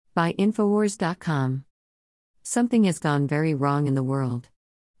By Infowars.com. Something has gone very wrong in the world.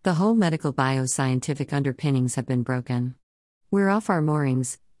 The whole medical bioscientific underpinnings have been broken. We're off our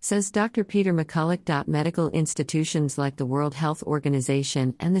moorings, says Dr. Peter McCulloch. Medical institutions like the World Health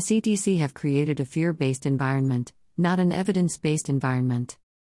Organization and the CDC have created a fear-based environment, not an evidence-based environment.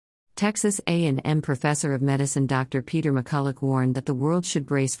 Texas A&M professor of medicine Dr. Peter McCulloch warned that the world should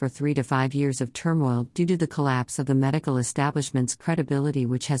brace for 3 to 5 years of turmoil due to the collapse of the medical establishment's credibility,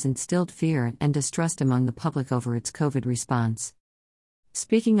 which has instilled fear and distrust among the public over its COVID response.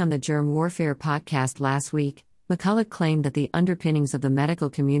 Speaking on the Germ Warfare podcast last week, McCulloch claimed that the underpinnings of the medical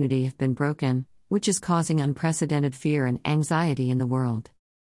community have been broken, which is causing unprecedented fear and anxiety in the world.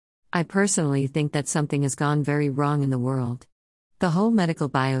 I personally think that something has gone very wrong in the world. The whole medical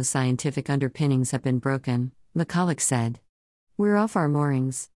bioscientific underpinnings have been broken, McCulloch said. We're off our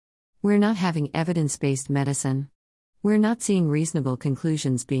moorings. We're not having evidence-based medicine. We're not seeing reasonable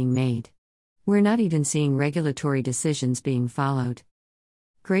conclusions being made. We're not even seeing regulatory decisions being followed.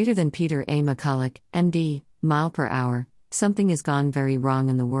 Greater than Peter A. McCulloch, MD, mile per hour, something has gone very wrong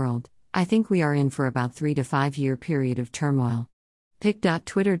in the world. I think we are in for about 3 to 5 year period of turmoil.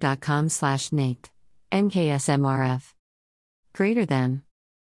 pic.twitter.com/naked. NKSMRF. Greater than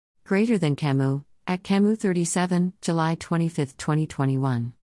Camus, at Camus37, July 25,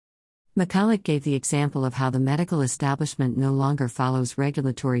 2021. McCulloch gave the example of how the medical establishment no longer follows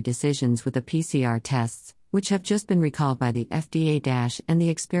regulatory decisions with the PCR tests, which have just been recalled by the FDA- and the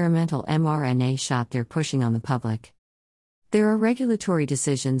experimental mRNA shot they're pushing on the public. There are regulatory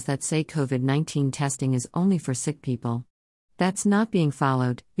decisions that say COVID-19 testing is only for sick people. That's not being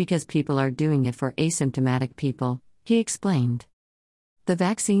followed, because people are doing it for asymptomatic people, he explained. The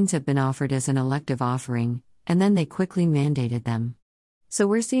vaccines have been offered as an elective offering, and then they quickly mandated them. So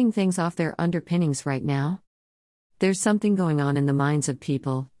we're seeing things off their underpinnings right now? There's something going on in the minds of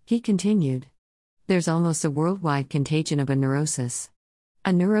people, he continued. There's almost a worldwide contagion of a neurosis.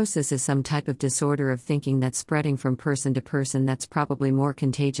 A neurosis is some type of disorder of thinking that's spreading from person to person that's probably more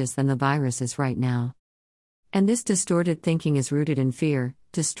contagious than the virus is right now. And this distorted thinking is rooted in fear,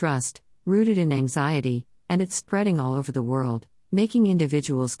 distrust, rooted in anxiety, and it's spreading all over the world, making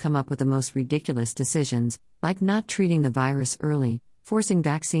individuals come up with the most ridiculous decisions, like not treating the virus early, forcing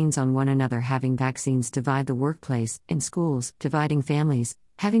vaccines on one another, having vaccines divide the workplace, in schools, dividing families,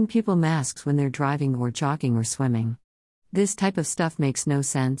 having people masks when they're driving or jogging or swimming. This type of stuff makes no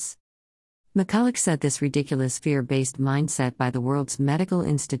sense. McCulloch said this ridiculous fear-based mindset by the world's medical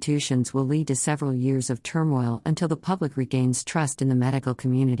institutions will lead to several years of turmoil until the public regains trust in the medical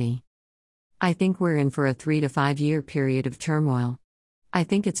community. I think we're in for a 3 to 5 year period of turmoil. I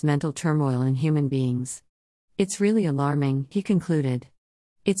think it's mental turmoil in human beings. It's really alarming, he concluded.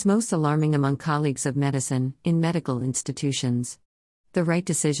 It's most alarming among colleagues of medicine, in medical institutions. The right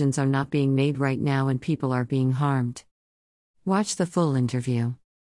decisions are not being made right now and people are being harmed. Watch the full interview.